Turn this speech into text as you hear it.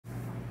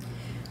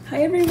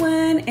Hi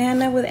everyone,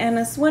 Anna with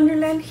Anna's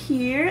Wonderland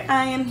here.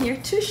 I am here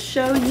to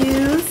show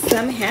you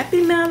some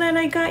happy mail that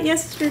I got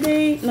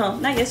yesterday. No,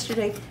 not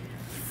yesterday,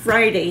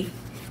 Friday.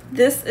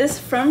 This is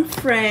from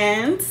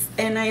France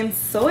and I am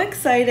so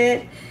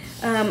excited.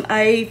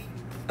 I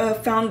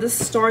found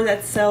this store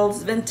that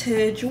sells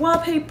vintage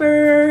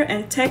wallpaper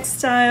and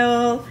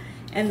textile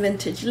and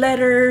vintage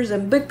letters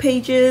and book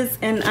pages,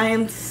 and I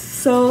am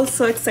so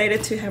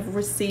excited to have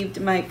received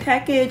my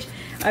package.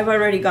 I've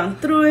already gone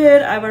through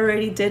it. I've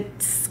already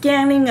did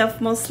scanning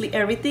of mostly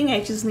everything.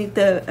 I just need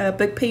the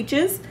book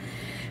pages,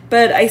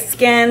 but I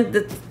scanned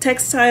the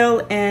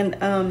textile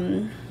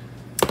and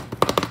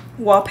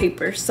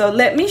wallpaper. So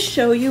let me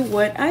show you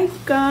what I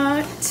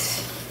got.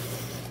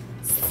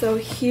 So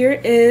here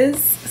is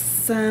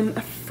some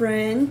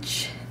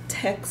French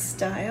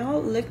textile.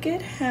 Look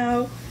at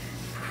how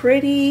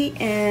pretty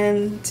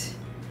and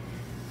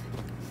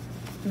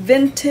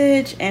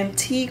vintage,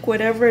 antique,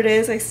 whatever it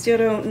is. I still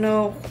don't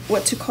know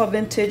what to call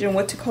vintage and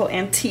what to call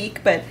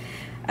antique, but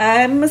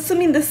I'm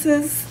assuming this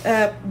is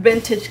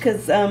vintage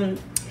because on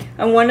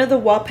one of the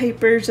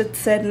wallpapers it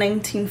said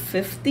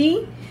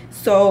 1950,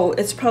 so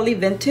it's probably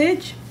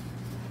vintage.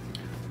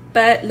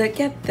 But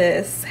look at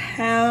this,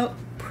 how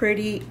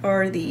pretty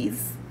are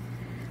these?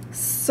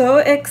 So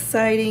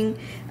exciting.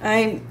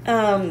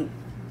 I'm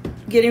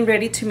getting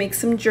ready to make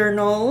some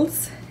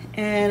journals,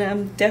 and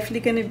I'm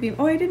definitely going to be,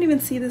 oh, I didn't even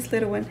see this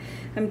little one.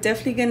 I'm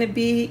definitely going to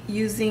be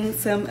using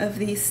some of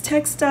these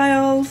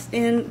textiles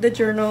in the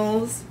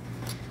journals.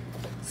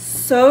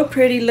 So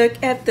pretty.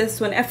 Look at this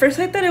one. At first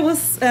I thought it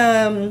was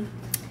a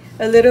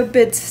little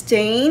bit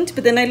stained,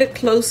 but then I looked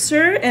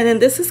closer, and then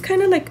this is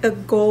kind of like a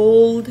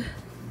gold,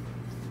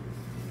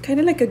 kind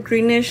of like a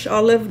greenish,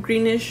 olive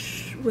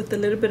greenish with a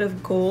little bit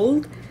of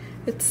gold.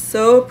 It's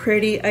so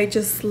pretty. I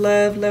just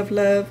love.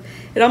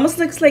 It almost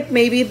looks like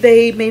maybe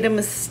they made a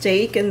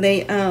mistake and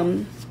they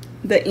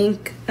the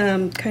ink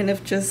kind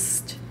of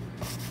just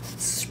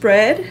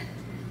spread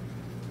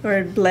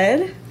or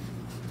bled.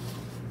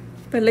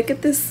 But look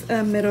at this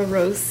middle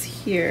rose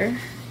here.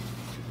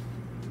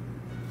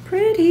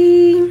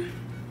 Pretty.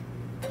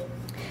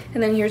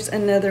 And then here's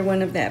another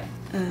one of that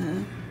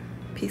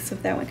piece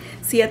of that one.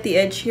 See at the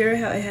edge here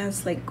how it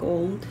has like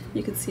gold?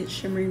 You can see it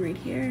shimmering right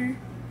here.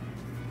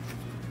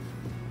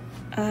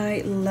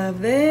 I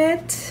love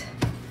it.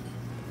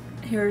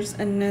 Here's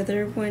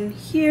another one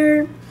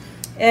here,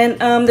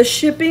 and the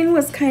shipping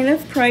was kind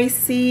of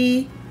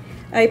pricey.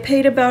 I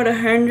paid about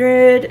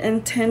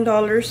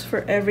 $110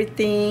 for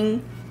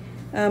everything.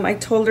 I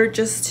told her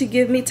just to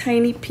give me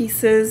tiny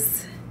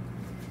pieces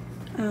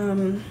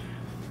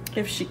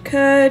if she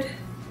could.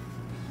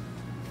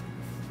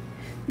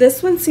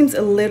 This one seems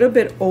a little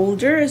bit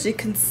older. As you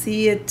can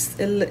see, it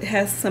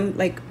has some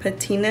like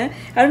patina.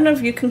 I don't know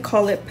if you can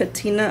call it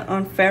patina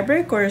on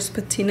fabric or is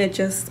patina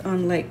just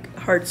on like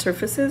hard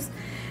surfaces,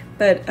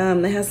 but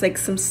it has like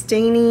some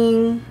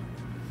staining.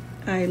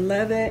 I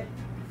love it.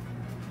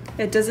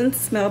 It doesn't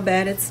smell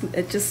bad.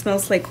 It just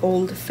smells like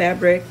old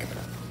fabric.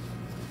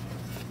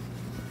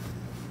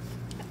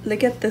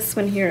 Look at this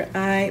one here.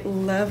 I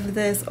love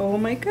this. Oh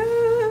my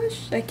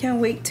gosh, I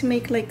can't wait to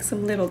make like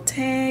some little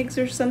tags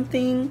or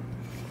something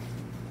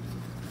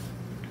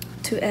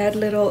to add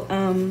little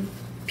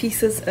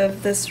pieces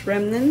of this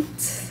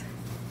remnant.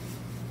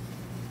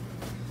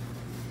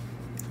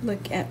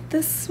 Look at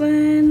this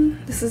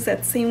one. This is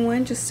that same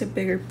one, just a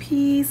bigger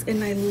piece,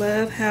 and I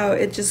love how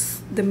it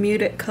just, the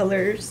muted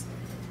colors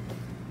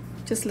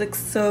just looks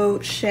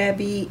so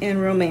shabby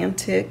and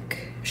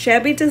romantic.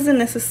 Shabby doesn't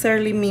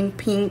necessarily mean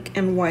pink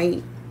and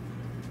white.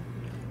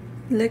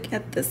 Look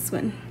at this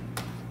one.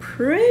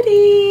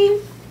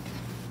 Pretty.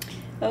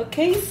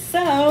 Okay,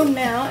 so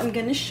now I'm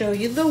gonna show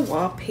you the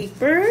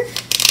wallpaper.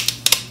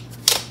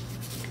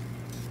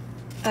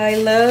 I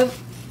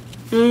love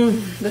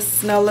the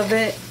smell of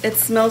it. It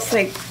smells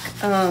like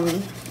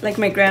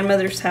my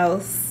grandmother's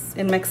house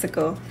in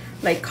Mexico,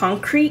 like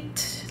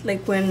concrete.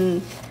 Like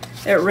when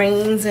it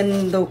rains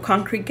and the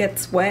concrete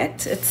gets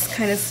wet, it's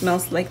kind of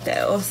smells like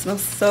that. Oh, it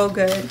smells so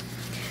good.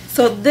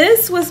 So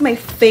this was my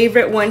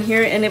favorite one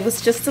here, and it was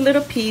just a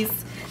little piece.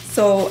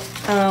 So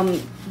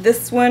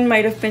this one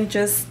might have been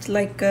just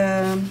like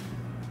oh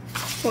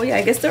yeah,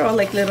 I guess they're all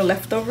like little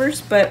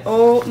leftovers, but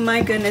oh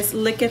my goodness,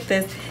 look at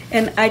this.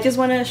 And I just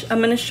want to, I'm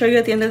going to show you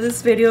at the end of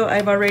this video.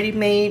 I've already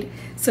made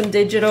some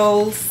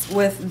digitals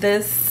with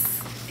this,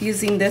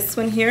 using this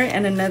one here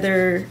and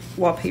another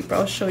wallpaper.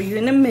 I'll show you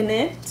in a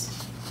minute.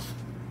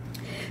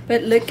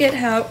 But look at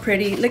how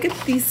pretty. Look at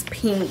these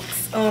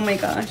pinks. Oh my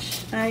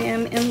gosh, I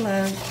am in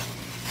love.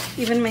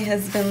 Even my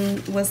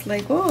husband was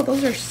like, whoa,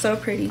 those are so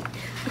pretty.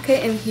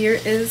 Okay, and here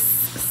is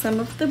some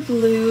of the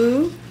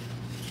blue.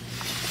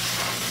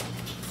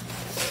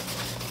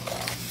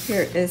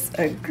 Here is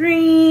a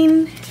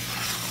green.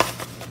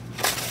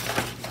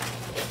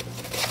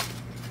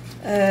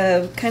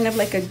 Kind of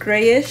like a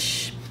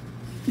grayish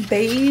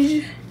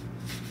beige.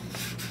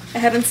 I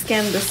haven't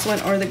scanned this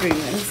one or the green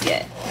ones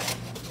yet.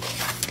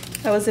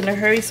 I was in a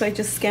hurry, so I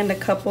just scanned a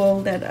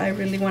couple that I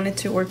really wanted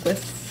to work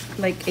with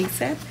like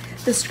ASAP.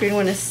 This green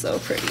one is so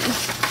pretty.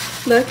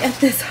 Look at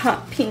this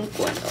hot pink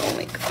one. Oh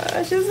my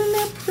gosh, isn't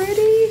that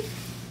pretty?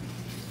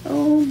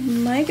 Oh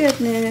my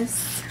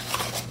goodness.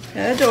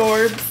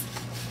 Adorbs.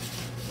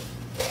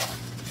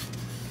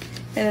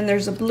 And then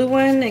there's a blue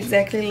one,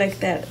 exactly like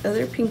that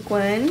other pink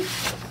one.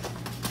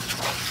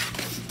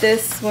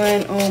 This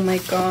one, oh my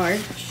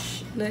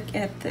gosh. Look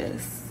at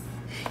this.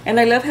 And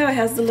I love how it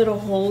has the little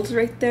holes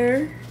right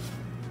there.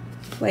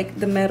 Like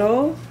the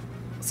metal.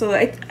 So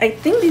I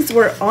think these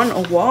were on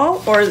a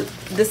wall, or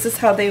this is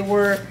how they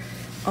were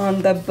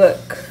on the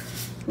book,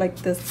 like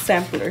the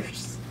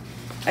samplers.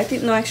 I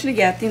think, no, actually,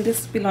 yeah, I think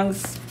this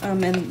belongs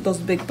in those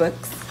big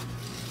books.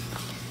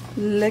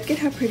 Look at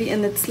how pretty,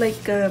 and it's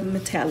like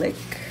metallic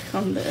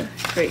on the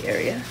gray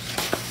area.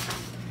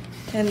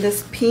 And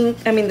this pink,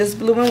 I mean this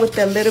blue one with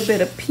a little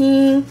bit of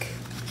pink.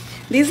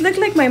 These look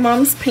like my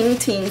mom's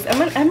paintings. I'm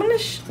gonna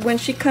when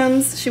she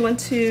comes, she went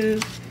to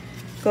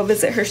go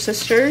visit her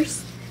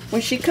sisters.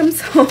 When she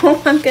comes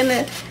home, I'm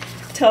gonna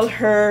tell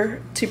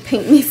her to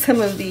paint me some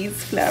of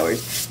these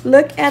flowers.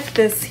 Look at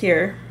this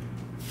here.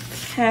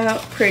 How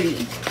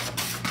pretty.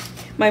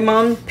 My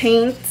mom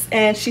paints,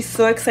 and she's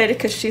so excited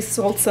because she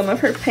sold some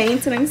of her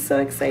paints, and I'm so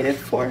excited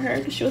for her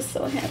because she was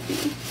so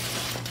happy.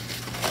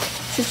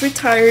 She's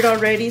retired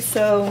already,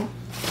 so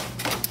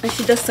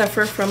she does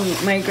suffer from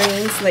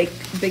migraines like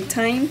big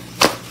time.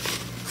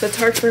 So it's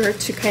hard for her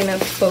to kind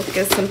of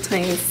focus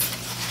sometimes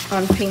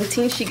on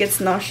painting. She gets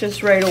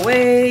nauseous right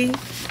away.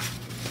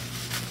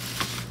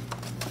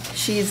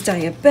 She's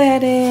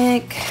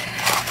diabetic.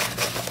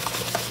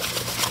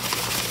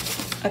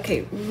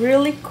 Okay,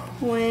 really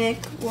quick.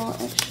 Well,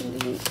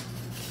 actually,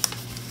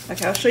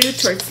 okay, I'll show you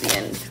towards the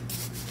end.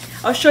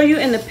 I'll show you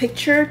in the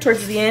picture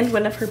towards the end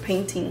one of her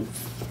paintings.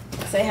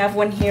 So I have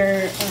one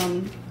here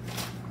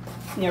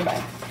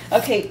nearby.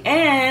 Okay,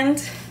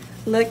 and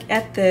look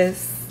at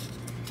this.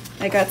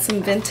 I got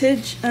some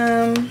vintage,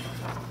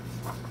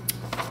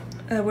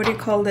 what do you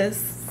call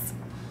this?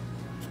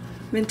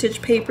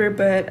 Vintage paper,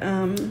 but,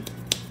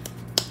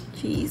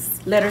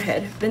 geez,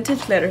 letterhead.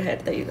 Vintage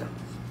letterhead. There you go.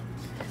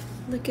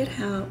 Look at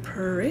how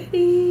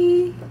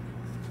pretty.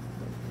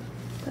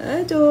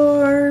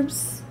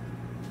 Adorbs.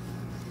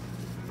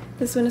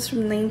 This one is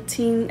from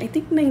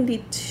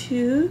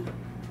 92.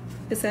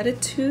 Is that a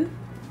 2?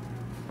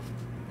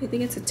 I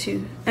think it's a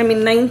 2. I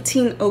mean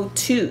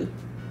 1902.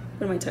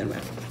 What am I talking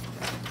about?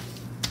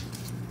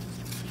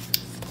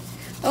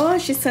 Oh,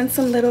 she sent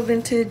some little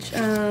vintage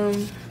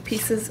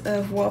pieces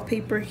of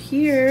wallpaper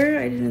here.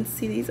 I didn't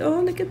see these.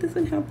 Oh, look at this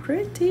one, how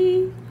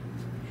pretty.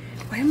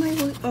 Why am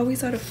I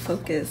always out of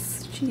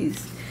focus?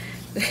 Jeez.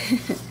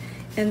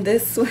 And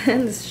this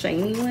one, this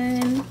shiny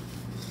one.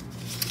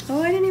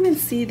 Oh, I didn't even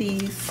see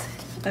these.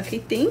 Okay,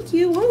 thank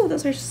you. Whoa,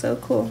 those are so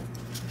cool.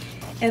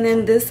 And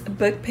then this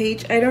book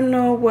page, I don't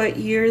know what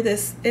year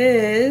this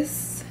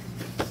is,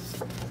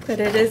 but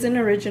it is an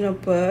original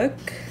book.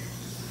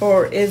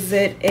 Or is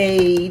it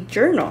a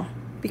journal?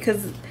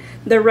 Because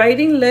the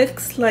writing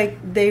looks like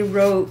they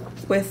wrote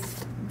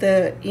with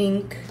the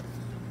ink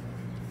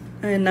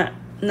and not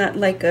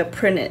like a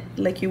printed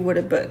like you would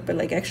a book, but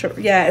like actual,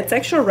 yeah, it's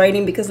actual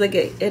writing, because like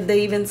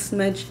they even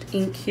smudged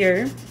ink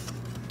here.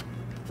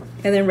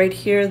 And then right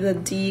here, the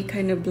D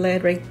kind of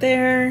bled right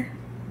there.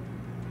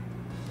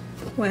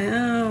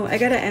 Wow, I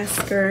gotta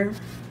ask her.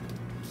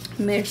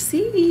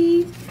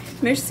 Merci.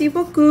 Merci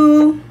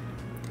beaucoup.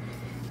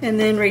 And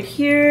then right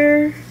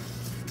here,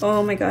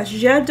 oh my gosh,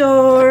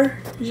 j'adore,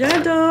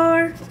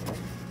 j'adore.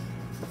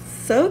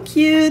 So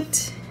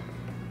cute.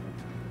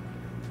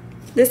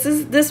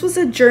 This was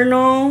a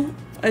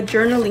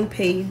journaling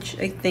page,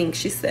 I think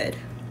she said.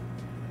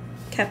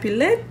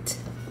 Capulet.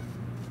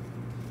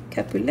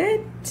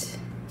 Capulet.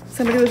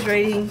 Somebody was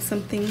writing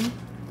something,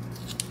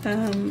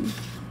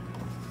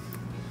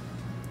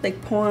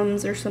 like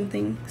poems or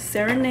something.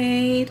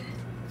 Serenade.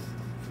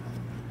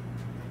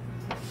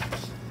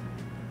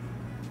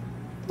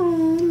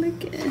 Oh,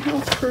 look at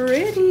how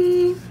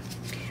pretty.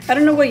 I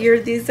don't know what year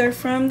these are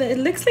from. It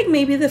looks like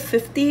maybe the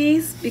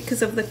 50s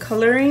because of the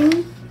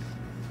coloring.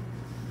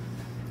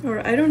 Or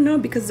I don't know,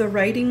 because the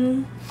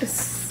writing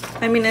is,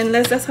 I mean,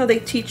 unless that's how they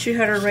teach you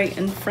how to write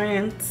in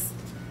France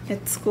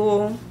at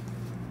school.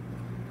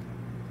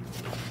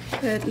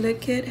 But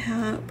look at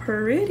how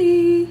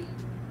pretty.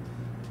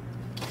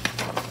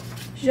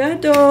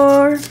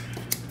 J'adore.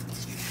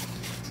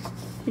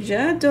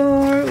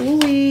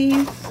 J'adore.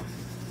 Oui.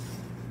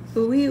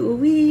 Oui,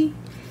 oui.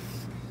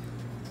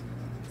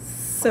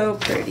 So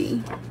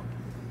pretty.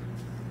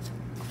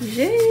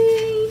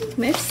 Yay.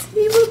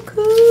 Merci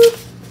beaucoup.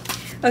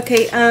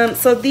 Okay,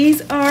 so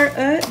these are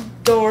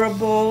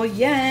adorable.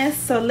 Yes,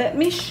 so let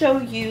me show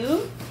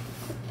you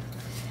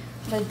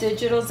the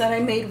digitals that I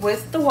made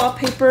with the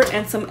wallpaper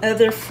and some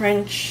other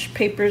French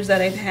papers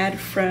that I've had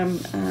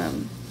from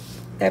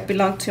that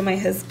belong to my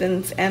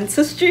husband's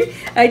ancestry.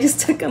 I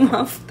just took them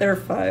off their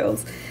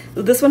files.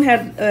 This one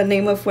had a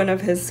name of one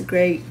of his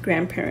great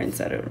grandparents.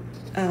 I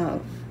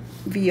don't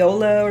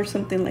Viola or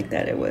something like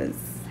that it was.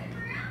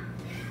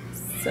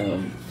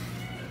 So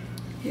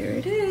here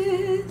it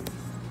is.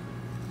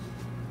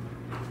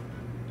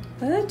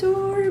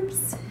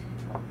 Adorbs.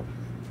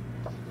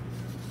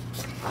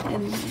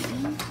 And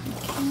then,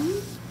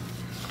 okay.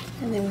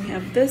 And then we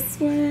have this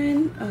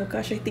one. Oh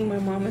gosh, I think my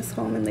mom is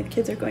home and the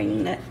kids are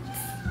going nuts.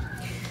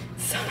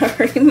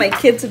 Sorry, my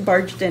kids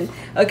barged in.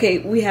 Okay,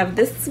 we have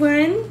this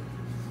one.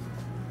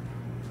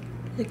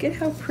 Look at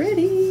how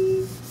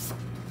pretty.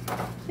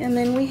 And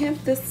then we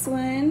have this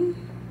one.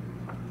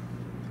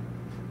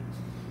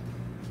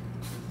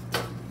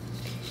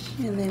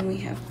 And then we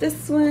have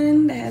this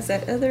one that has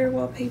that other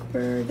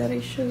wallpaper that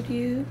I showed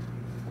you.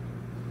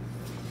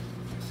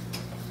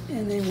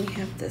 And then we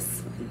have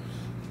this one.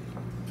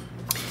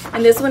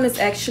 And this one is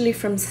actually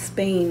from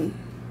Spain.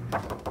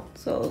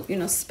 So, you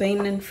know,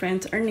 Spain and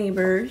France are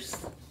neighbors.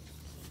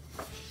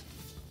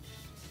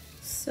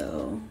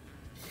 So,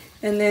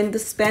 and then the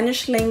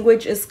Spanish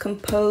language is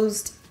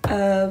composed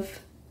of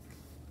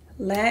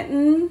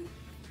Latin,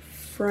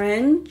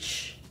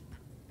 French,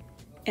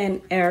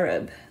 and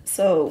Arab.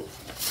 So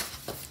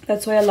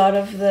that's why a lot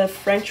of the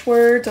French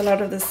words, a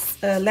lot of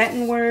the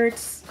Latin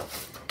words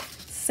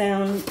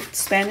sound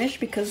Spanish,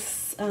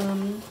 because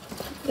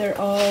they're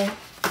all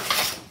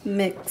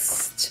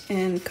mixed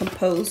and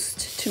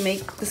composed to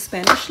make the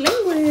Spanish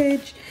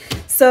language.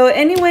 So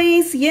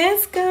anyways,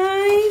 yes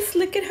guys,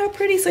 look at how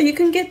pretty. So you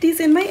can get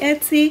these in my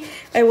Etsy.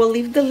 I will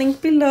leave the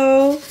link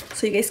below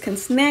so you guys can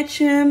snatch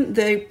them.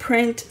 They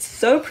print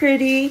so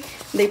pretty.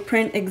 They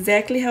print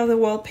exactly how the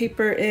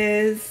wallpaper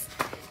is,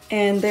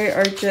 and they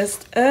are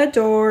just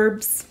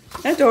adorbs.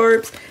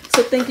 Adorbs.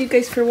 So thank you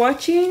guys for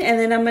watching, and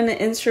then I'm going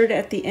to insert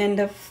at the end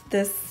of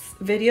this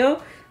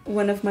video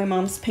one of my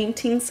mom's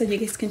paintings so you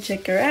guys can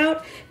check her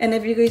out. And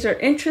if you guys are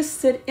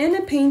interested in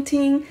a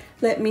painting,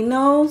 let me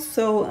know.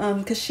 So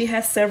because she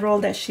has several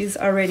that she's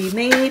already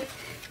made.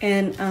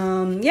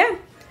 And yeah,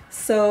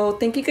 so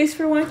thank you guys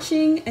for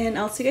watching, and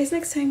I'll see you guys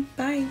next time.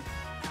 Bye.